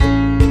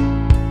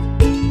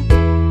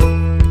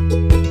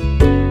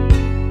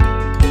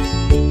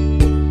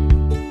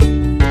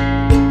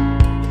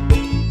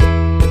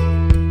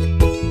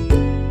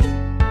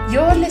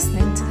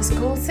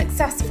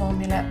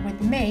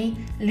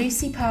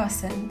Lucy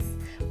Parsons.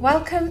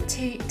 Welcome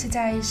to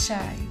today's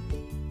show.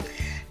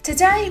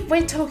 Today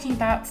we're talking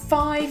about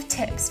 5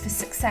 tips for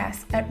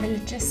success at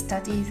Religious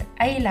Studies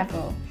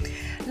A-Level.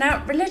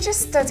 Now, Religious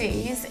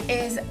Studies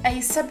is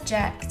a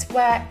subject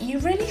where you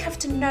really have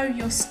to know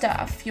your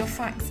stuff, your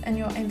facts and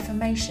your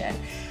information,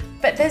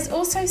 but there's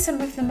also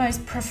some of the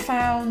most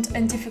profound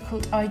and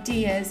difficult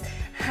ideas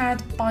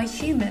had by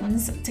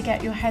humans to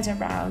get your head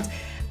around,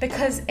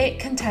 because it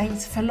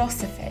contains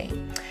philosophy.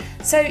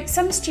 So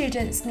some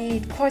students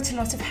need quite a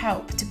lot of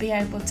help to be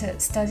able to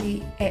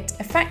study it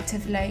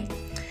effectively.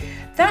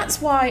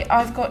 That's why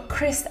I've got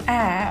Chris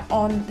Eyre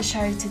on the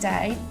show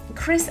today.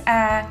 Chris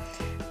Eyre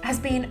has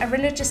been a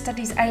Religious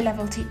Studies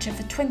A-Level teacher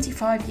for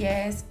 25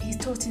 years. He's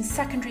taught in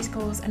secondary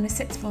schools and a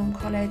sixth form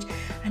college,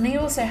 and he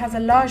also has a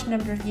large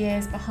number of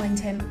years behind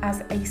him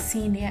as a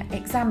senior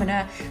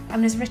examiner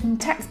and has written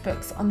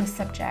textbooks on the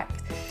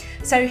subject.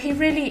 So he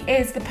really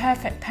is the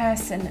perfect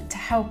person to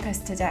help us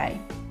today.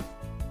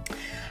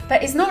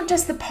 But it's not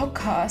just the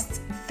podcast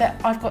that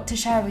I've got to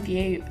share with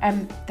you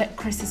that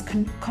Chris has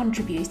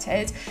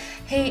contributed.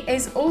 He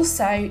is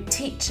also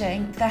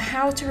teaching the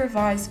How to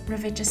Revise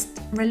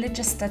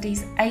Religious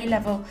Studies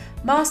A-Level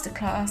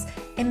Masterclass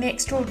in the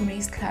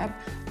Extraordinaries Club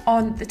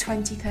on the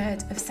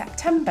 23rd of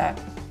September.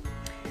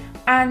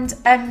 And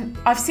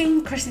I've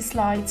seen Chris's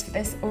slides for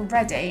this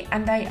already,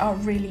 and they are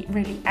really,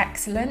 really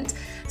excellent.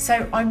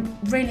 So I'm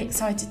really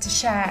excited to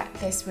share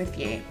this with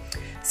you.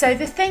 So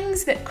the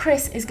things that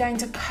Chris is going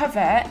to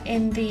cover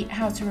in the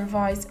How to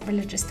Revise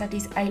Religious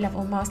Studies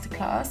A-Level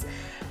Masterclass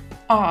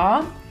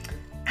are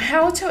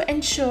how to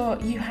ensure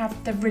you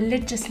have the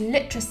religious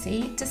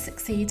literacy to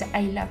succeed at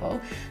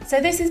A-Level. So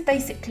this is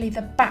basically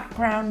the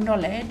background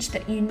knowledge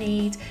that you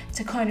need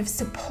to kind of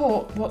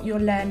support what you're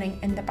learning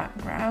in the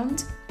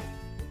background.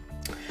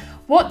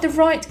 What the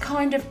right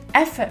kind of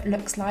effort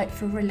looks like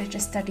for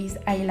Religious Studies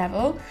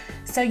A-Level,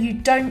 so you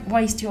don't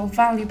waste your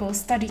valuable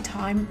study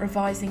time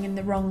revising in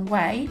the wrong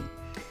way.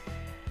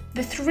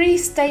 The 3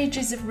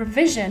 stages of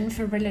revision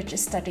for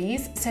Religious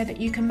Studies, so that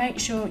you can make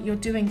sure you're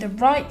doing the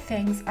right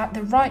things at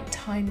the right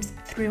times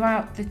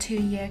throughout the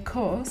 2-year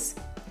course.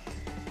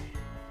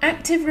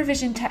 Active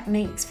revision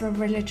techniques for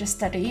Religious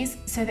Studies,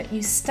 so that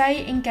you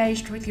stay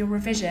engaged with your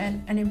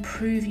revision and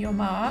improve your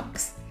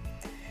marks.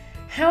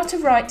 How to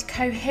write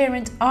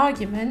coherent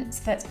arguments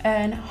that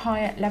earn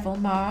higher level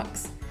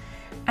marks,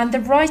 and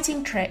the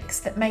writing tricks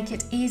that make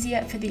it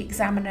easier for the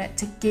examiner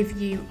to give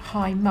you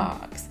high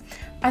marks,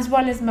 as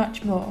well as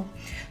much more.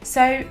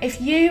 So if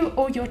you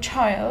or your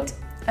child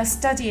are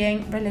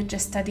studying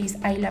Religious Studies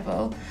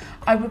A-Level,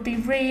 I would be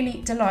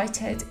really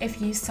delighted if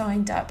you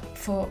signed up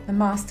for the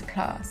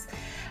masterclass.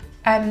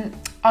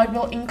 I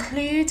will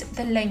include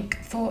the link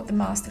for the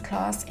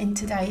masterclass in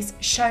today's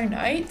show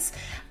notes,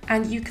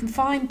 and you can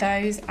find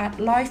those at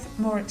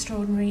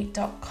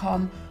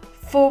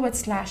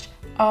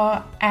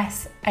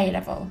lifemoreextraordinary.com/RS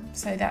A-Level.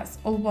 So that's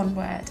all one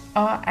word,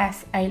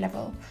 RS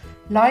A-Level.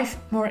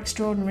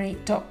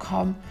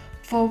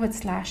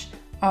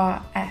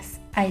 lifemoreextraordinary.com/RS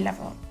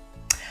A-Level.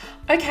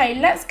 Okay,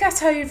 let's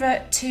get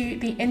over to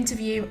the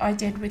interview I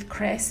did with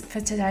Chris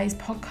for today's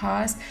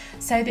podcast,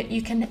 so that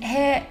you can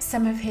hear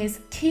some of his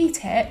key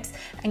tips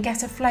and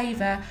get a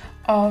flavour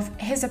of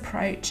his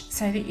approach,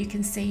 so that you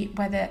can see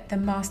whether the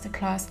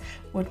masterclass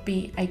would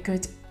be a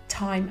good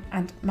time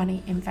and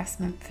money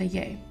investment for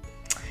you.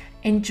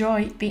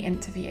 Enjoy the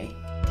interview.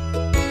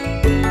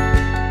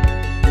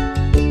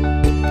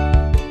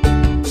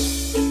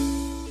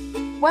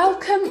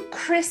 Welcome,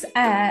 Chris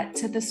Eyre,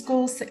 to the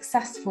School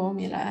Success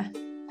Formula.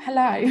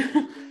 Hello.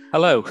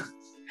 Hello.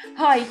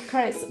 Hi,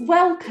 Chris.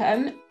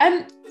 Welcome.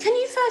 Can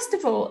you first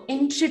of all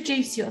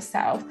introduce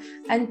yourself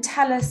and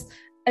tell us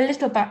a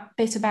little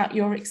bit about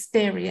your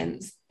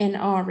experience in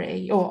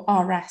RE, or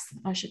RS,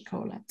 I should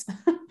call it?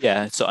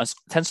 Yeah, so it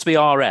tends to be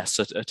RS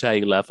at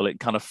A-Level.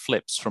 It kind of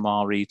flips from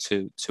RE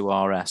to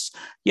RS.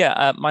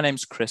 Yeah, my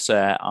name's Chris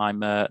Eyre.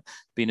 I'm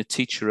been a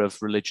teacher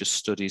of religious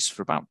studies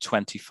for about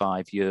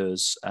 25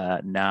 years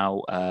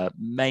now,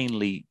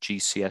 mainly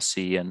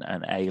GCSE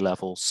and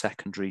A-Level,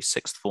 secondary,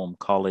 sixth form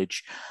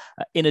college.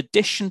 In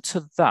addition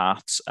to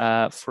that,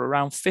 for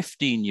around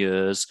 15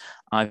 years,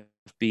 I've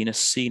been a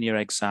senior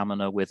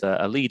examiner with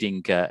a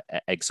leading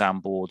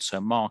exam board,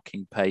 so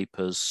marking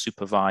papers,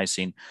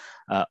 supervising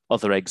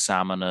other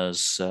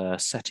examiners,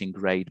 setting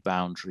grade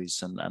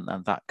boundaries and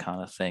that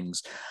kind of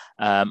things.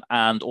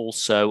 And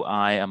also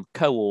I am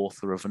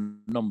co-author of a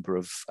number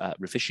of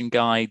revision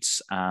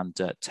guides and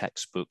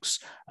textbooks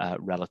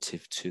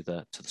relative to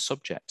the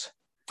subject.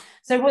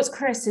 So what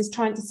Chris is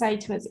trying to say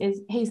to us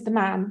is he's the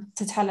man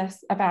to tell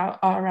us about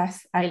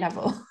RS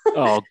A-Level.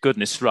 Oh,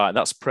 goodness, right.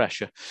 That's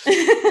pressure.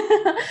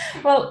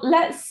 Well,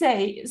 let's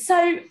see.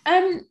 So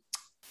I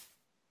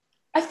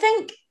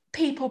think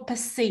people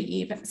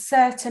perceive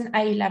certain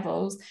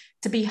A-levels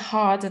to be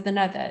harder than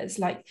others,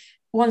 like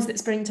ones that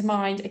spring to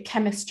mind are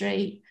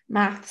chemistry,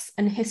 maths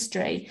and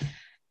history.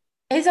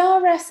 Is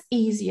RS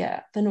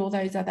easier than all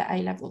those other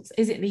A-levels?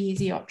 Is it the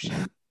easy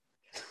option?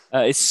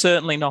 It's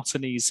certainly not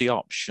an easy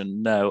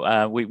option.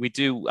 No, we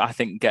do, I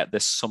think, get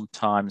this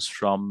sometimes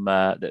from,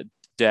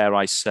 dare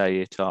I say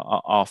it,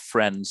 our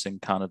friends in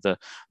kind of the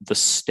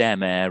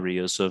STEM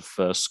areas of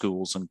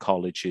schools and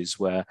colleges,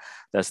 where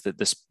there's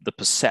the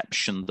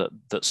perception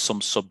that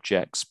some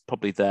subjects,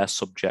 probably their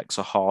subjects,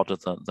 are harder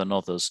than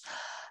others.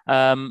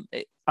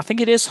 I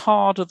think it is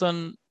harder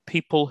than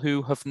people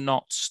who have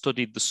not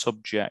studied the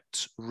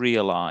subject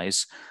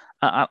realize,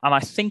 and I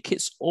think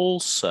it's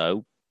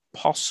also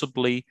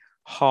possibly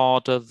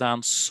harder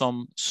than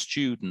some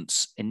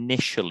students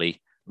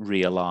initially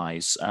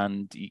realize.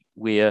 And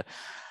we're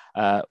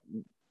uh,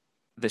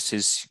 this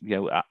is,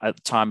 at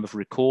the time of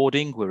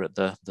recording, we're at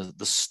the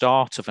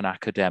start of an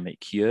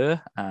academic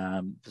year,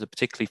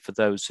 particularly for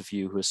those of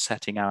you who are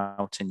setting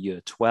out in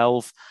year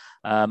 12.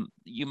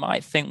 You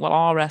might think,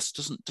 well, RS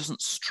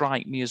doesn't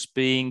strike me as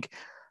being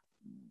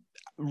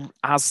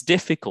as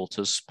difficult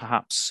as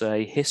perhaps,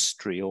 say,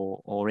 history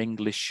or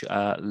English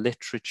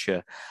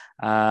literature.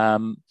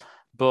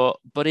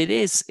 But it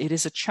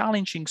is a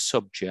challenging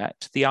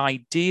subject. The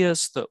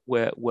ideas that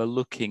we're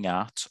looking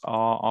at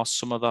are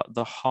some of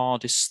the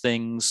hardest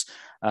things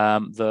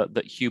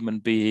that human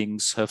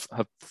beings have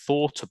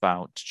thought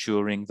about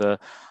during the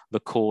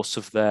course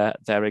of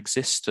their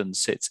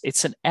existence.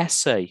 It's an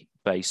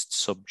essay-based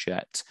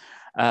subject.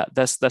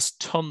 There's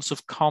tons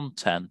of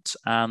content,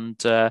 and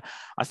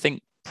I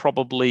think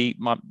probably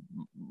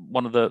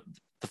one of the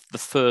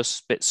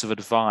first bits of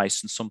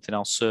advice, and something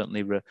I'll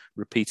certainly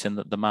repeat in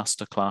the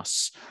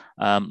masterclass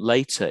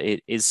later,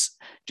 it is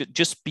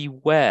just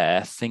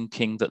beware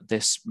thinking that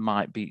this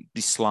might be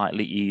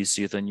slightly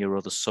easier than your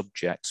other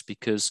subjects,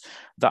 because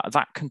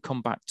that can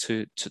come back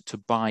to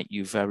bite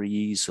you very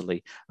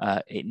easily.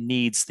 It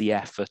needs the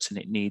effort, and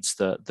it needs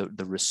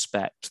the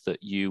respect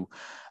that you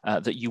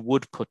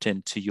would put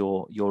into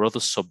your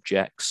other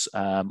subjects,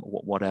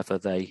 whatever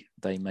they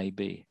may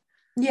be.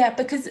 Yeah,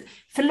 because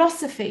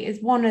philosophy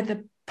is one of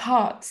the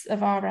parts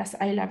of RS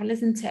A level,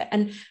 isn't it?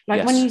 And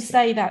like, when Yes. you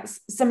say that's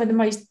some of the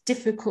most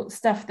difficult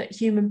stuff that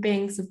human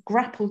beings have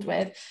grappled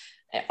with,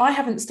 I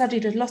haven't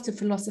studied a lot of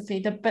philosophy,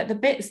 but the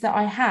bits that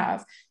I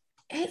have,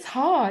 it's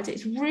hard.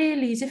 It's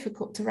really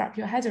difficult to wrap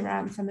your head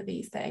around some of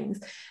these things.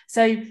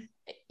 So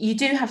you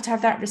do have to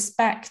have that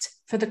respect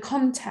for the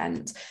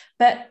content,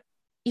 but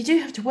you do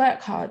have to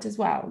work hard as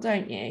well,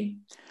 don't you?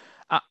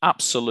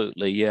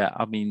 Absolutely, yeah.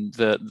 I mean,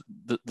 the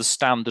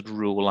standard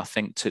rule, I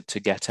think, to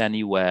get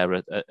anywhere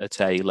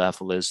at A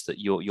level is that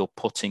you're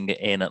putting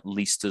in at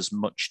least as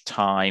much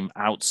time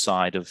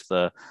outside of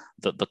the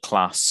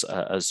class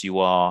as you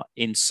are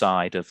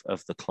inside of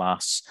the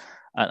class,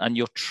 and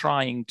you're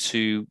trying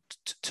to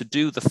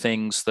do the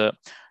things that,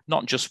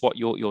 not just what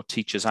your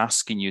teacher's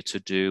asking you to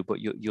do,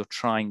 but you're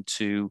trying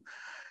to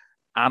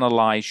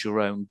analyze your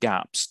own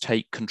gaps,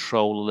 take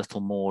control a little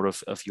more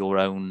of your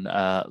own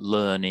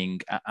learning,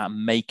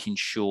 and making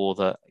sure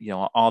that,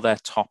 are there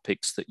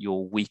topics that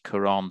you're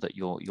weaker on, that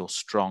you're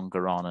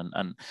stronger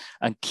on,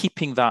 and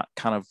keeping that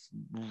kind of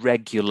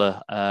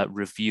regular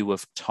review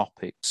of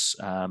topics.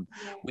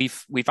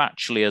 We've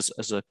actually,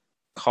 as a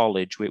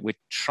college, we're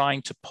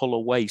trying to pull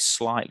away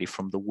slightly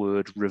from the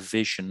word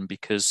revision,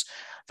 because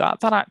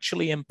that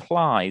actually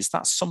implies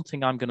that's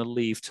something I'm going to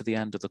leave to the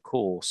end of the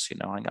course.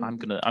 I'm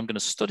going to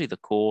study the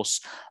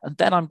course, and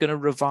then I'm going to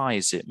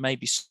revise it,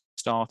 maybe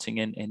starting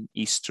in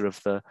Easter of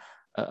the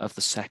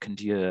second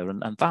year,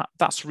 and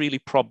that's really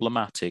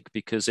problematic,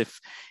 because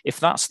if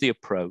that's the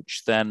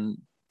approach, then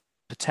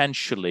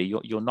potentially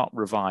you're not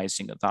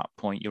revising at that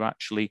point. You're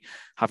actually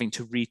having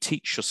to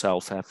reteach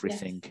yourself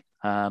everything. Yes.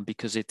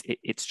 Because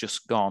it's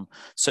just gone.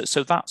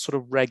 So that sort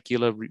of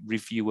regular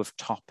review of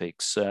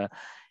topics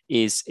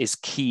is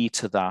key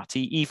to that.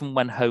 Even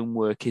when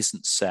homework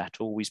isn't set,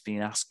 always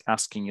being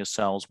asking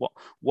yourselves,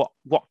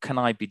 what can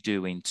I be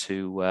doing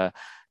to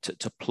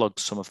plug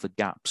some of the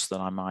gaps that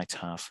I might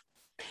have.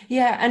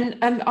 Yeah,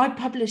 and I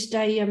published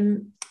a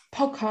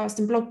podcast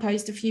and blog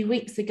post a few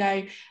weeks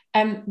ago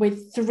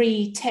with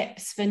 3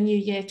 tips for new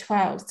year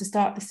 12s to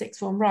start the sixth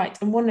form right.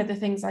 And one of the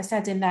things I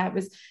said in there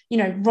was,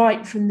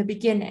 right from the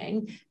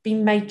beginning, be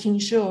making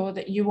sure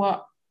that you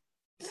are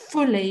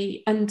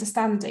fully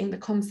understanding the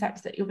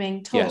concepts that you're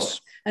being taught. Yes.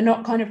 And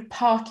not kind of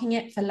parking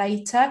it for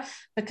later,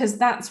 because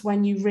that's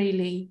when you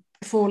really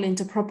fall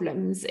into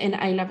problems in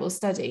A-level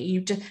study.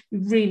 You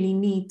really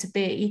need to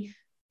be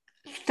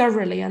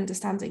thoroughly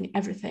understanding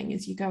everything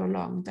as you go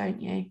along, don't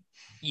you?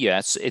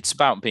 Yes, it's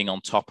about being on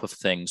top of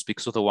things,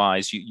 because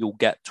otherwise you'll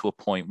get to a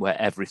point where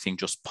everything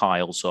just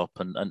piles up,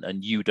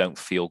 and you don't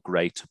feel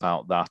great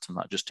about that, and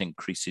that just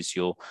increases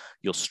your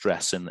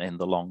stress in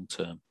the long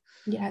term.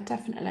 Yeah,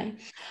 definitely.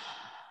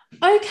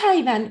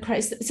 Okay then,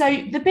 Chris.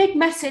 So the big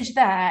message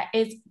there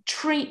is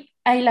treat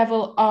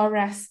A-level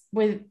RS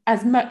with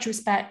as much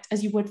respect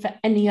as you would for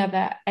any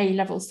other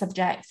A-level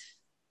subject,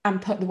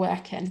 and put the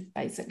work in,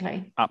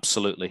 basically.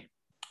 Absolutely.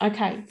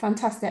 Okay,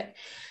 fantastic.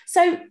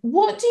 So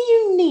what do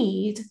you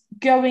need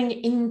going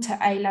into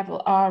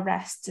A-level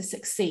RS to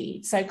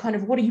succeed? So kind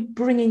of what are you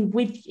bringing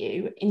with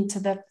you into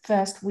the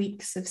first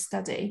weeks of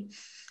study?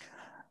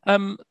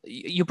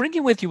 You're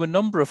bringing with you a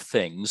number of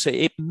things.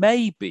 It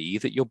may be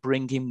that you're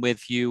bringing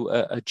with you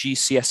a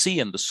GCSE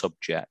in the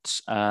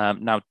subject.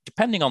 Now,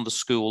 depending on the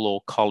school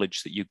or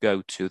college that you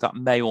go to, that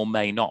may or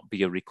may not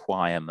be a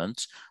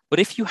requirement. But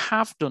if you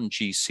have done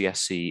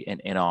GCSE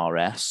in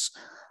RS,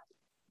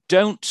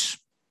 don't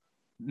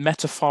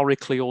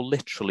metaphorically or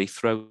literally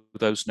throw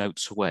those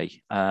notes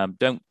away.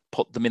 Don't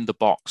put them in the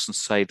box and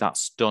say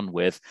that's done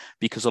with,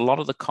 because a lot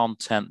of the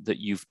content that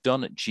you've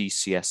done at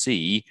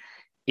GCSE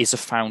is a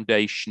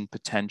foundation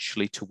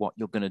potentially to what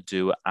you're going to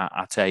do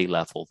at A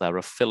level. There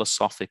are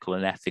philosophical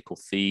and ethical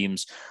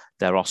themes.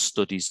 There are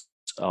studies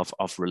of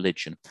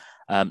religion.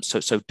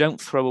 So don't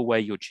throw away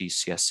your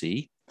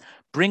GCSE.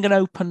 Bring an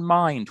open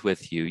mind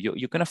with you.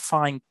 You're going to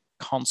find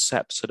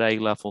concepts at A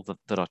level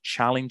that are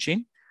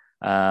challenging,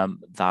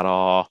 that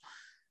are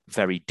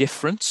very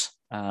different,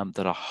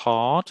 that are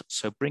hard.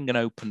 So bring an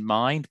open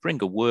mind,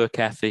 bring a work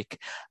ethic.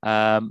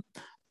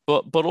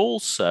 But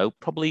also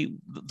probably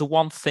the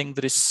one thing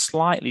that is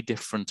slightly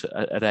different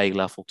at A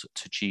level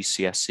to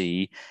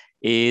GCSE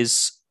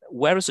is,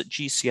 whereas at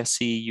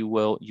GCSE you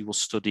will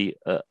study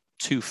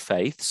two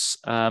faiths,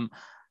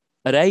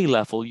 at A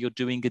level you're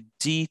doing a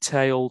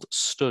detailed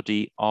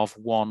study of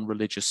one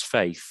religious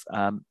faith.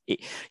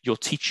 Your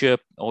teacher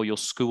or your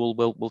school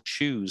will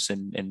choose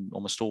in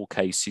almost all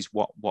cases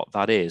what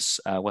that is,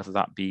 whether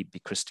that be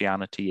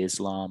Christianity,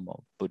 Islam,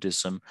 or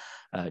Buddhism,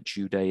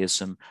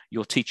 Judaism.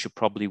 Your teacher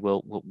probably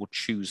will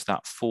choose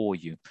that for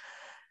you.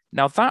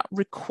 Now that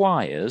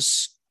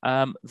requires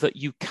that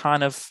you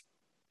kind of,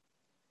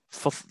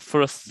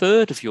 for a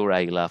third of your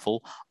A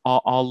level,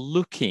 are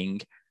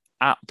looking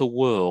at the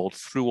world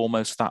through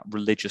almost that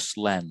religious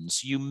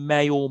lens. You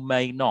may or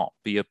may not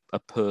be a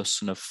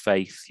person of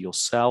faith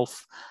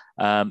yourself.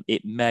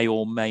 It may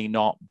or may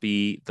not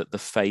be that the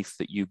faith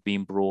that you've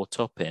been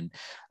brought up in.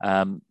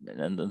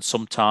 And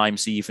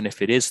sometimes, even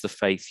if it is the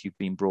faith you've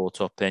been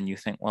brought up in, you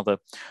think, well, the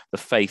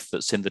faith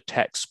that's in the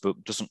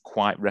textbook doesn't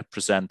quite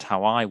represent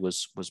how I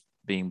was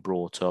being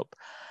brought up.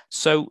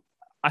 So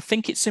I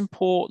think it's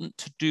important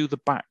to do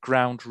the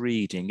background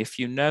reading. If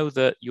you know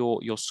that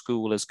your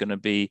school is going to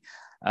be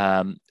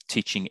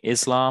teaching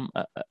Islam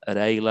at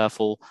A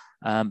level,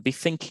 be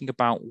thinking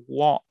about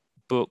what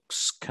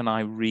books can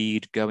I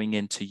read going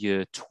into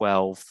year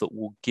 12 that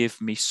will give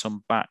me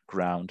some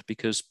background,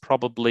 because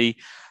probably,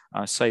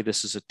 I say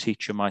this as a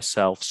teacher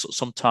myself,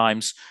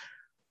 sometimes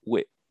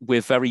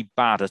we're very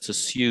bad at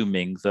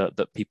assuming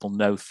that people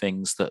know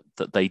things that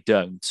they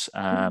don't.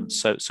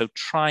 So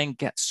try and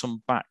get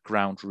some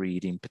background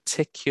reading,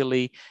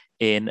 particularly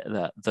in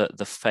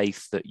the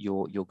faith that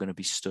you're going to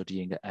be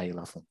studying at A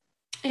level.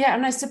 Yeah,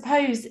 and I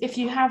suppose if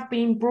you have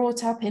been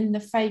brought up in the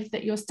faith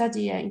that you're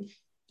studying,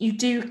 you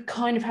do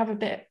kind of have a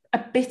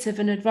bit of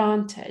an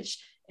advantage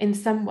in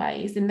some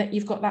ways, in that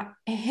you've got that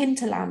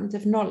hinterland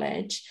of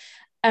knowledge.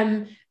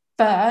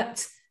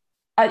 But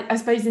I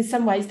suppose in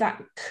some ways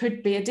that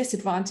could be a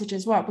disadvantage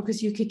as well,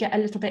 because you could get a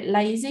little bit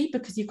lazy,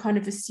 because you kind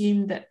of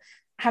assume that,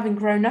 having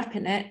grown up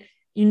in it,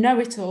 you know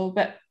it all,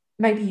 but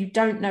maybe you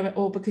don't know it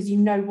all because you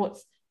know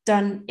what's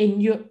done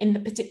in the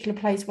particular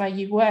place where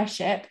you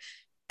worship,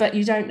 but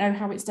you don't know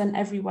how it's done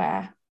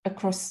everywhere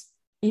across,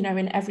 in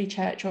every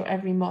church or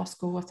every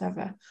mosque or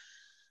whatever.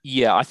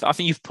 Yeah, I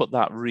think you've put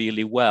that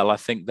really well. I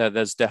think that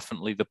there's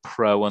definitely the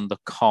pro and the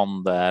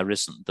con there,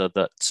 isn't there?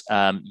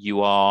 That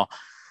you are,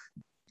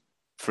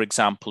 for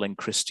example, in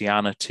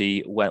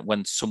Christianity,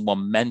 when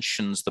someone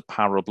mentions the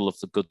parable of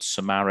the Good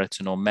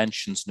Samaritan or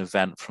mentions an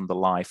event from the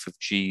life of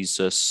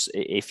Jesus,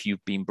 if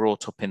you've been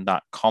brought up in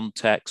that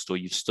context or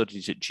you've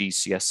studied at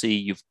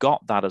GCSE, you've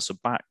got that as a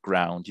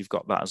background, you've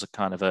got that as a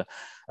kind of a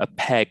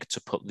peg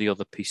to put the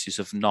other pieces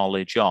of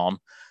knowledge on.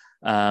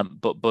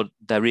 But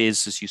there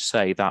is, as you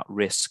say, that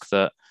risk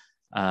that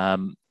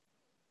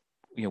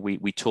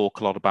we talk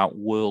a lot about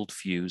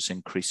worldviews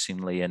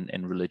increasingly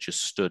in religious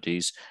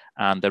studies,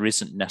 and there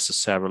isn't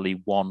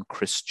necessarily one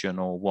Christian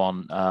or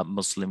one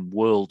Muslim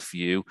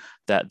worldview.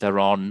 That there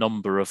are a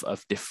number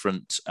of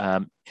different,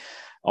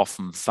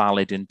 often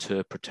valid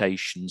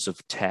interpretations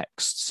of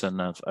texts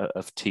and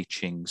of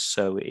teachings.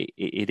 So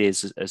it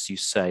is, as you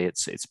say,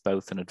 it's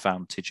both an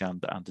advantage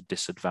and a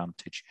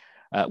disadvantage,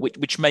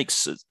 which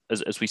makes,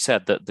 as we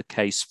said, that the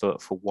case for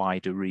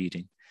wider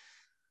reading.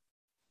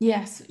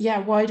 Yes, yeah,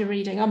 wider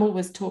reading. I'm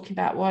always talking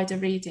about wider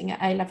reading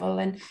at A level,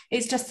 and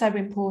it's just so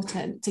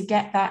important to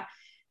get that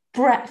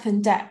breadth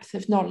and depth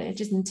of knowledge,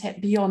 isn't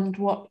it, beyond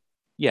what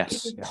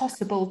is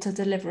possible to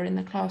deliver in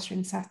the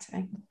classroom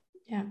setting.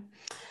 Yeah.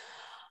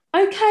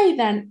 Okay,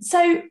 then.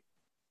 So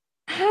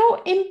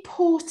how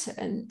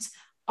important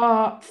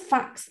are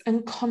facts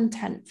and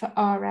content for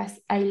RS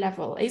A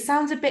level? It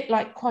sounds a bit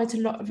like quite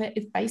a lot of it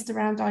is based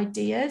around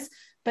ideas,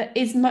 but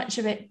is much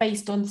of it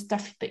based on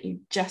stuff that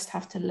you just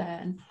have to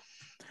learn?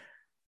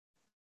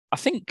 I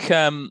think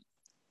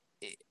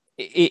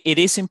it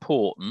is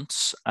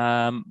important,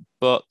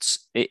 but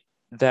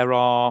there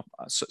are,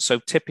 so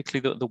typically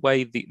the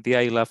way the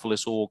A level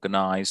is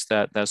organised,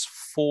 there's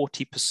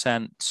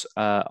 40%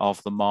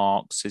 of the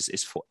marks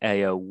is for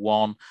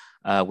AO1,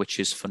 which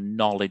is for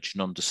knowledge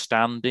and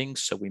understanding.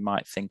 So we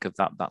might think of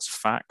that's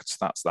facts,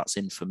 that's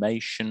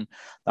information,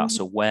 that's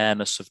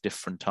awareness of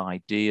different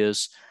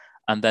ideas.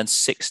 And then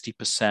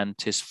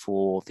 60% is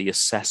for the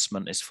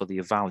assessment, is for the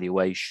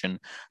evaluation.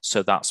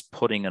 So that's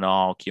putting an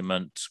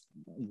argument,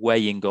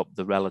 weighing up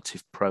the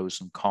relative pros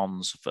and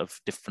cons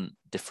of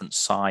different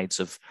sides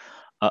of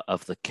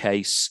the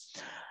case.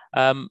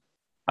 I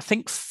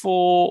think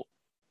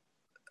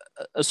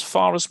as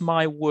far as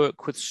my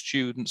work with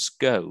students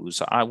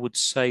goes, I would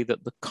say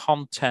that the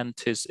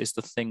content is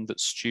the thing that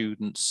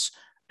students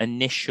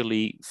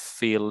initially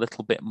feel a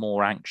little bit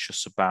more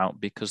anxious about,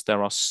 because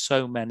there are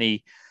so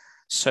many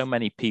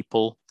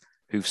people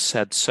who've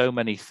said so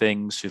many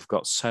things, who've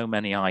got so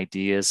many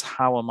ideas.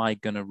 How am I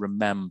going to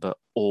remember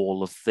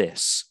all of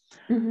this?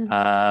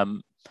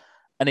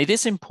 And it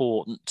is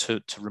important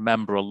to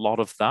remember a lot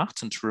of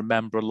that, and to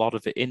remember a lot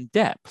of it in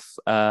depth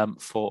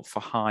for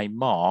high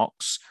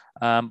marks,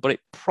 but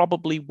it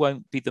probably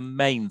won't be the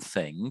main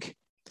thing.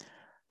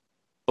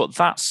 But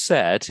that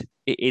said,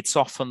 it's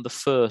often the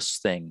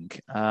first thing.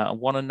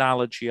 One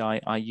analogy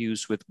I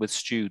use with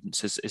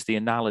students is the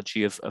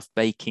analogy of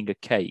baking a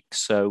cake.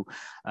 So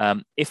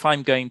if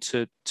I'm going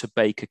to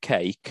bake a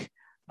cake,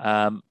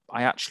 I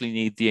actually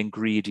need the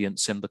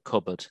ingredients in the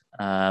cupboard.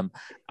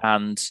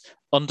 And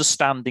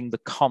understanding the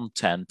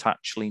content,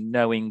 actually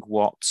knowing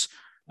what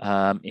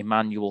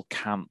Immanuel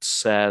Kant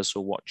says,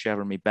 or what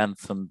Jeremy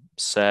Bentham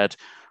said,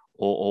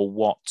 or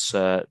what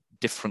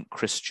different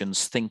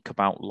Christians think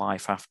about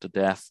life after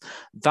death,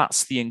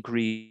 that's the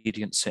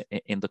ingredients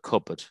in the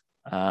cupboard.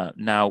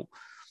 Now,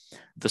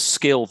 the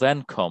skill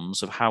then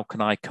comes of how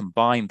can I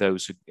combine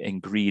those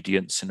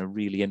ingredients in a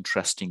really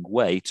interesting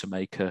way to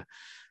make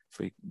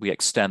if we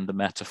extend the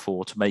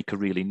metaphor, to make a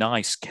really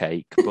nice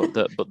cake. But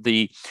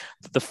the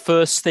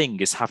first thing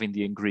is having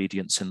the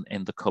ingredients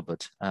in the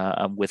cupboard,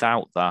 and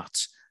without that,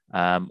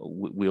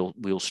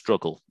 we'll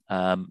struggle.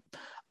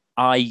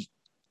 I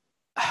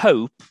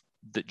hope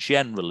that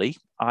generally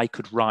I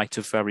could write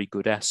a very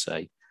good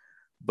essay,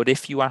 but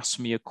if you ask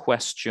me a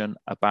question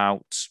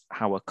about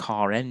how a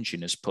car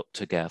engine is put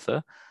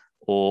together,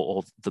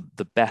 or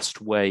the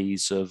best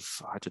ways of,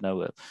 I don't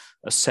know,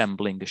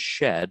 assembling a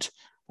shed,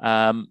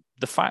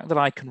 the fact that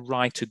I can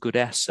write a good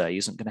essay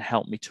isn't going to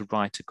help me to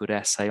write a good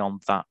essay on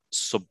that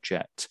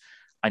subject.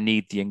 I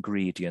need the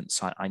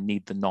ingredients, I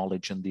need the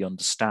knowledge and the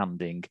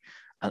understanding,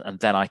 and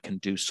then I can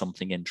do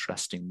something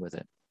interesting with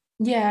it.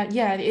 Yeah,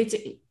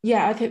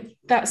 I think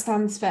that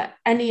stands for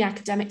any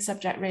academic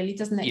subject, really,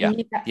 doesn't it? Yeah, you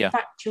need that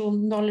factual,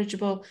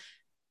 knowledgeable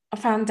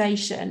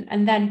foundation,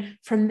 and then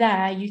from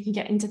there you can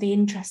get into the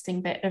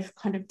interesting bit of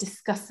kind of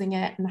discussing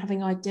it and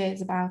having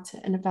ideas about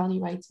it and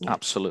evaluating it.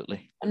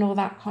 Absolutely. And all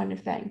that kind of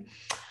thing.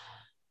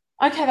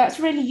 Okay, that's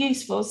really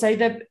useful. So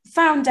the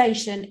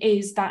foundation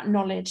is that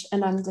knowledge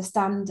and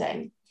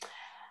understanding.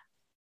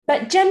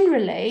 But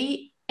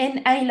generally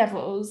in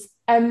A-levels,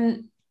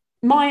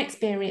 my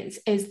experience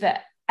is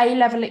that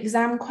A-level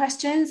exam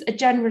questions are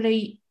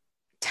generally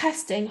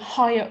testing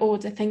higher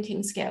order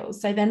thinking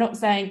skills. So they're not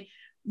saying,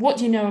 what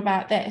do you know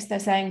about this? They're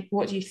saying,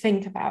 what do you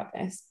think about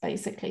this?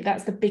 Basically,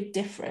 that's the big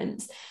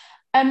difference.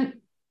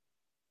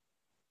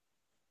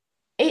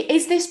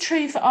 Is this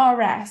true for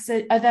RS?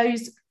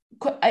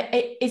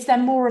 Is there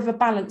more of a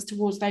balance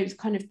towards those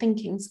kind of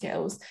thinking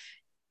skills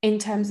in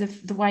terms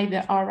of the way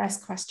that RS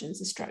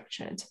questions are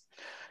structured?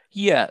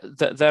 Yeah,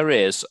 there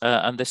is,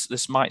 and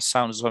this might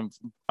sound as though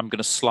I'm going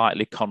to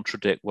slightly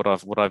contradict what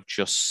I've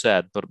just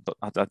said, but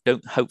I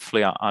don't.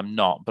 Hopefully, I'm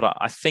not. But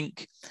I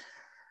think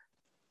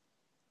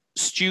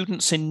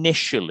students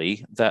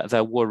initially,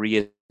 their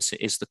worry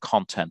is the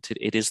content.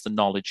 It is the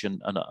knowledge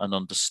and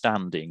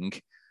understanding.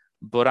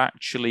 But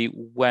actually,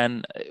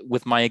 when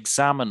with my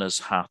examiner's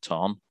hat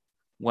on,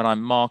 when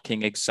I'm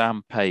marking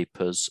exam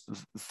papers,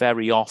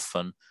 very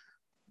often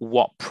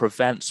what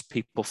prevents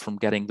people from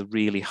getting the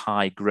really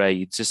high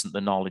grades isn't the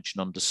knowledge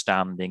and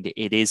understanding.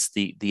 It is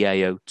the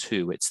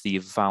AO2. It's the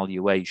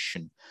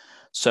evaluation.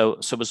 So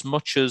as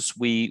much as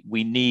we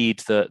need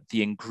the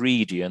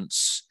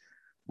ingredients,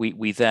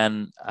 we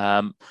then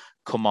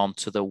come on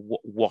to the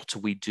what are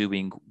we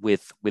doing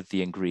with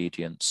the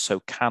ingredients. So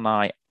can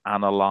I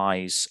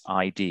analyze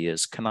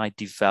ideas? Can I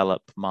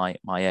develop my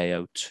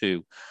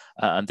AO2?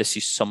 And this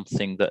is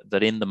something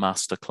that in the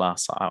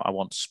masterclass I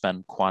want to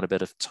spend quite a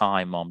bit of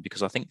time on,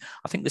 because I think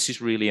this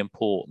is really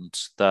important.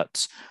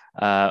 That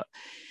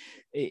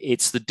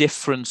it's the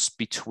difference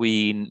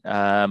between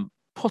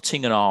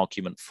putting an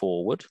argument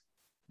forward,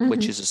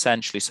 which is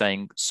essentially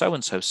saying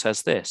so-and-so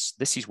says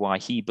this is why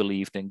he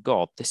believed in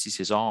God, this is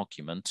his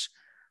argument,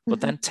 but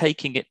then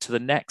taking it to the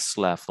next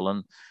level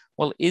and,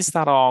 well, is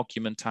that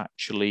argument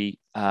actually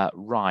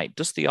right?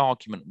 Does the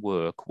argument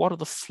work? What are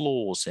the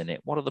flaws in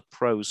it? What are the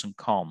pros and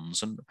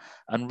cons?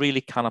 And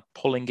really kind of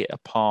pulling it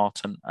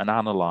apart and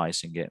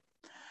analysing it.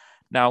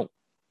 Now,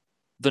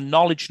 the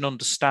knowledge and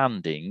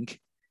understanding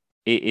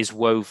is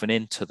woven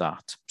into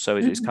that. So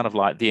it's kind of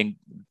like the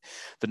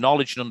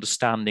knowledge and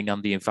understanding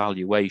and the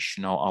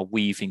evaluation are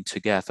weaving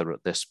together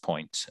at this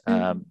point.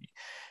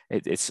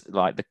 it's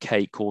like the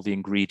cake, all the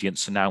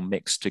ingredients are now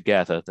mixed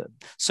together.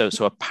 So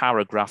a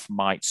paragraph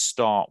might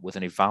start with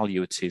an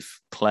evaluative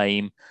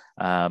claim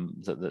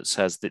that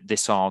says that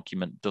this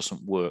argument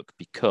doesn't work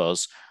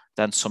because,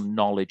 then some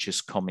knowledge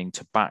is coming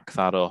to back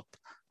that up.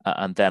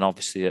 And then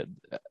obviously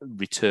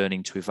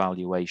returning to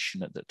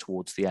evaluation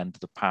towards the end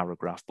of the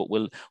paragraph. But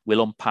we'll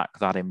unpack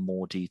that in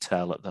more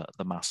detail at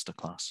the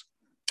masterclass.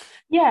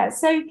 Yeah,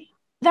 so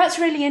that's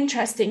really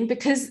interesting,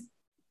 because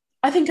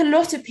I think a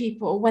lot of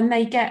people, when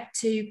they get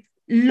to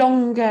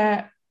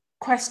longer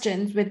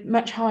questions with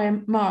much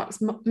higher marks,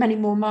 many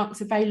more marks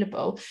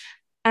available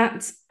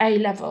at A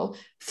level,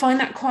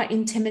 find that quite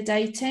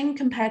intimidating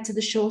compared to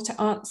the shorter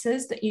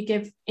answers that you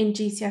give in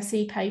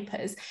GCSE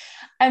papers.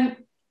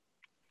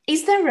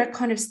 Is there a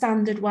kind of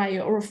standard way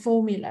or a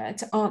formula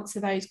to answer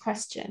those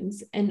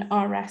questions in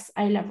RS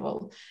A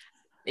level?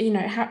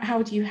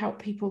 How do you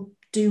help people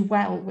do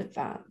well with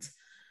that?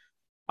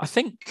 I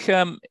think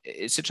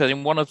it's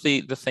interesting. One of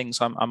the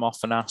things I'm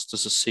often asked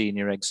as a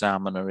senior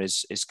examiner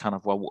is kind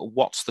of, well,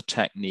 what's the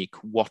technique?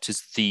 What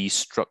is the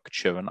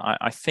structure? And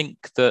I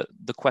think that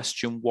the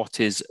question, what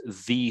is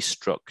the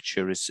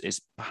structure,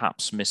 is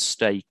perhaps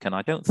mistaken.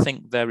 I don't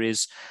think there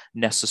is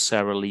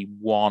necessarily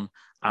one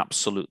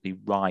absolutely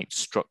right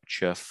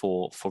structure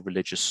for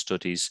religious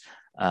studies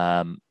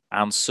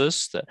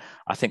answers. That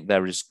I think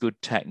there is good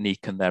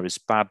technique and there is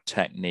bad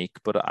technique,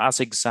 but as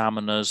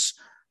examiners,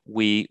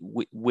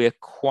 we're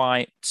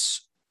quite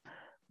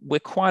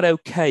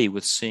okay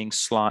with seeing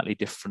slightly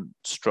different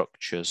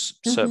structures.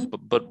 So,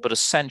 but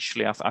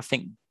essentially, I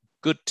think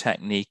good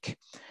technique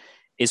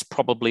is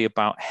probably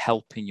about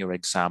helping your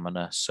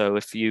examiner. So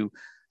if you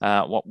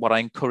what I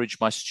encourage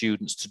my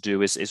students to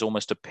do is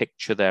almost to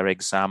picture their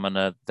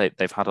examiner.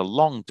 They've had a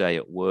long day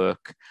at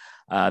work.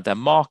 They're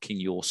marking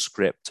your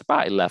script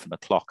about 11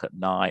 o'clock at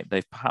night.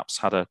 They've perhaps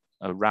had a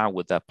row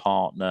with their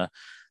partner.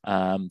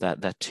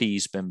 Their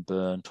tea's been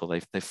burnt, or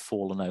they've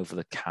fallen over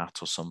the cat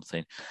or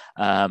something.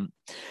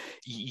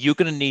 You're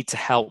going to need to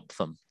help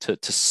them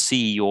to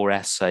see your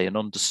essay and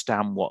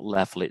understand what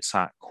level it's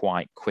at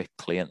quite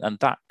quickly. And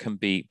that can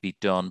be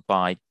done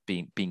by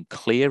being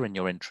clear in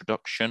your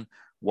introduction.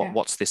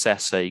 What's this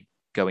essay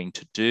going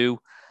to do?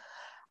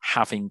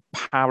 Having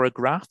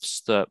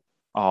paragraphs that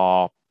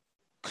are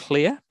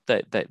clear.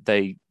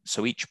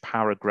 So each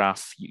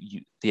paragraph,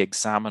 the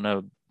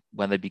examiner,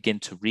 when they begin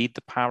to read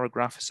the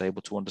paragraph, is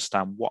able to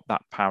understand what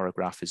that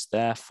paragraph is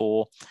there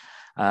for,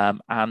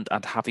 and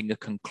having a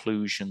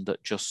conclusion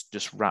that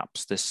just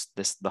wraps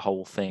the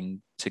whole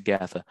thing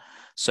together.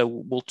 So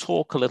we'll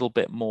talk a little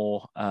bit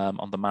more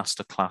on the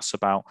masterclass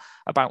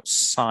about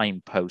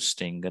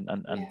signposting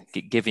and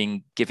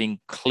yes, giving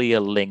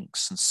clear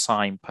links and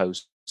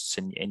signposts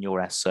in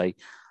your essay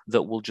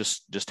that will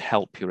just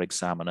help your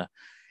examiner.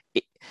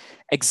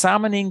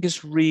 Examining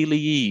is really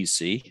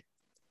easy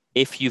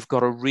if you've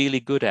got a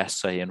really good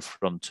essay in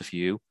front of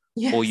you,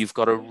 yes, or you've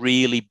got a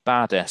really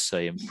bad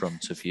essay in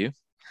front of you.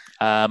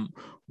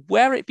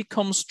 Where it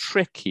becomes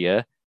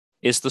trickier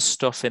is the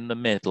stuff in the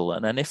middle.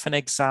 And then if an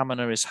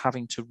examiner is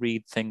having to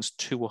read things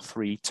 2 or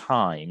 3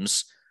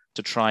 times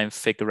to try and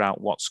figure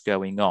out what's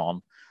going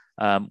on,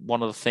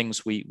 one of the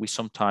things we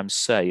sometimes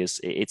say is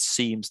it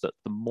seems that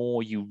the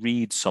more you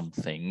read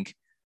something,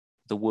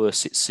 the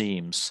worse it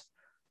seems.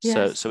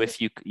 Yes. So if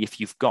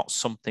you've got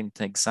something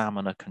the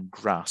examiner can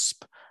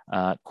grasp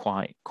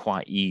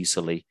quite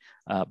easily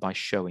by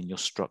showing your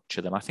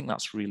structure, then I think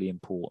that's really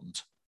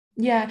important.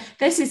 Yeah,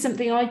 this is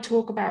something I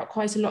talk about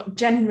quite a lot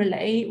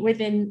generally with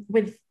the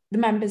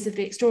members of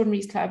the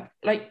Extraordinaries Club.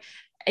 Like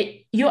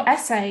your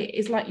essay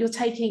is like you're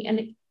taking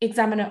an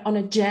examiner on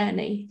a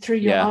journey through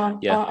your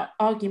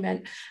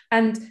argument,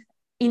 and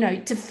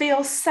to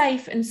feel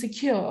safe and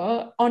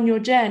secure on your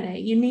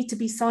journey, you need to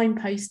be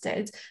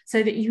signposted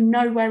so that you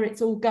know where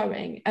it's all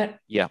going at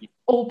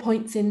all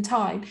points in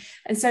time.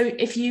 And so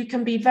if you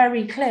can be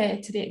very clear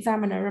to the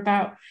examiner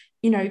about,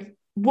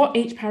 what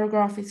each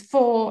paragraph is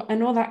for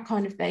and all that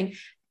kind of thing,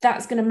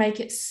 that's going to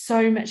make it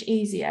so much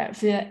easier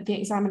for the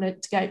examiner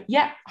to go,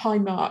 high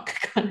mark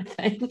kind of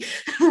thing,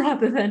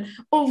 rather than,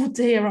 oh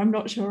dear, I'm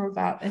not sure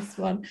about this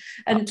one.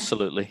 And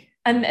absolutely.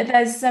 And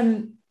there's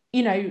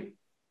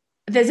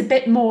there's a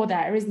bit more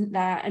there, isn't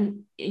there?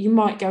 And you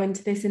might go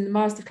into this in the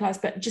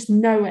masterclass, but just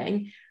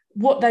knowing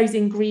what those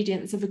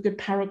ingredients of a good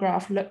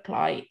paragraph look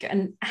like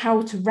and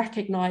how to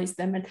recognize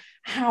them and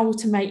how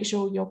to make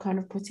sure you're kind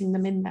of putting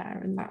them in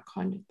there and that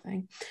kind of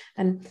thing.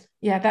 And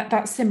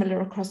that's similar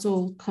across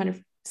all kind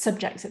of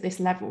subjects at this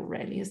level,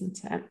 really, isn't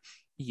it?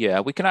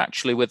 Yeah, we can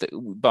actually with the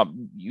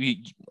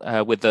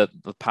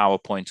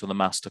PowerPoint or the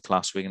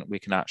masterclass, we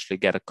can actually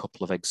get a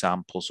couple of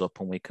examples up,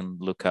 and we can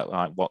look at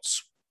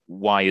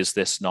why is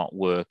this not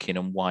working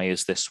and why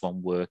is this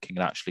one working,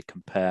 and actually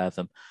compare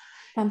them.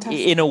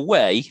 Fantastic. In a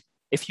way,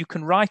 if you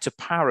can write a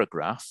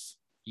paragraph,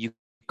 you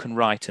can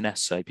write an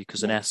essay,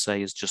 because an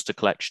essay is just a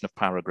collection of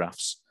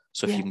paragraphs.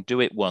 So if you can do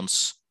it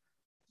once,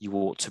 you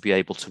ought to be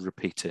able to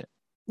repeat it.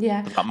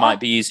 Yeah, but that might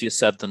be easier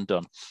said than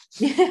done.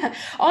 Yeah,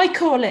 I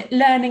call it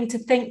learning to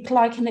think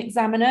like an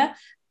examiner.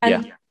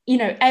 And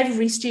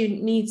every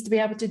student needs to be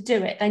able to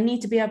do it. They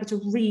need to be able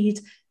to read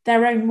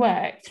their own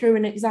work through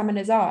an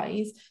examiner's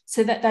eyes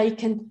so that they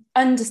can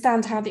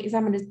understand how the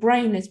examiner's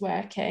brain is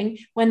working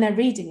when they're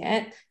reading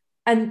it.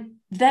 And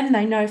then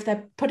they know if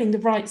they're putting the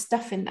right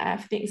stuff in there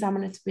for the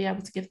examiner to be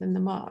able to give them the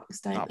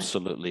marks, don't they?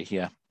 Absolutely,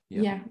 yeah.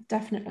 Yeah,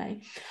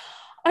 definitely.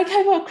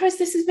 Okay, well, Chris,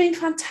 this has been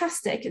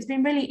fantastic. It's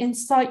been really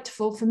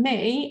insightful for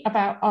me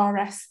about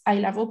RS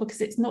A-level because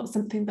it's not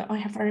something that I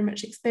have very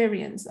much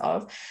experience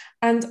of.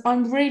 And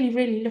I'm really,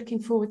 really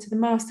looking forward to the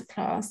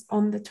masterclass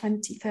on the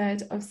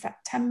 23rd of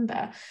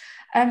September.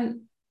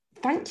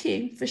 Thank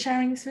you for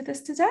sharing this with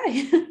us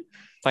today.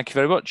 Thank you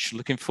very much.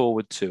 Looking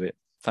forward to it.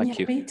 Thank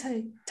you. Me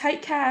too.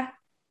 Take care.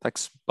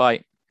 Thanks.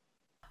 Bye.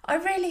 I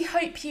really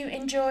hope you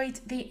enjoyed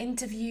the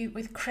interview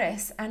with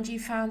Chris and you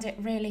found it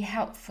really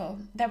helpful.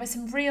 There were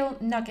some real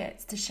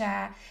nuggets to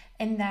share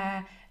in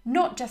there,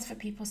 not just for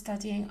people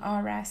studying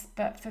RS,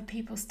 but for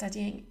people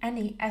studying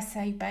any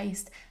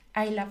essay-based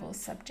A-level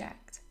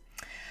subject.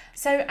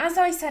 So as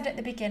I said at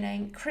the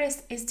beginning,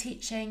 Chris is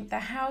teaching the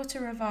How to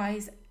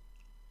Revise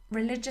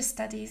Religious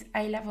Studies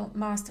A-level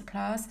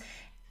masterclass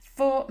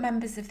for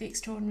members of the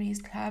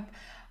Extraordinaries Club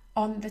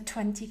on the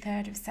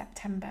 23rd of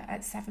September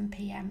at 7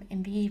 p.m.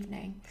 in the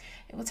evening.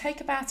 It will take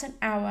about an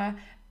hour,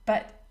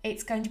 but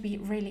it's going to be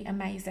really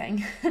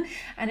amazing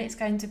and it's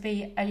going to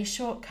be a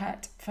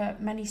shortcut for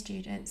many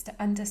students to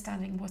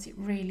understanding what it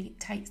really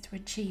takes to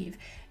achieve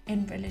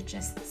in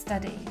religious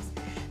studies.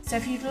 So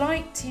if you'd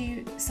like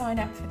to sign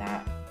up for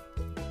that,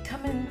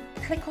 come and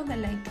click on the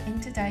link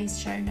in today's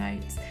show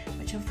notes,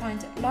 which you'll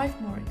find at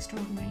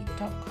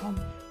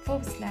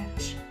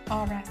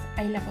lifemoreextraordinary.com/RS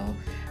A-level,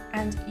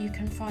 and you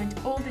can find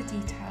all the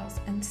details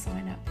and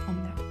sign up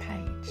on that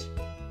page.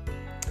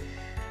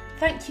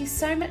 Thank you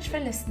so much for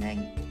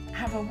listening.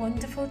 Have a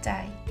wonderful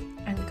day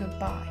and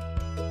goodbye.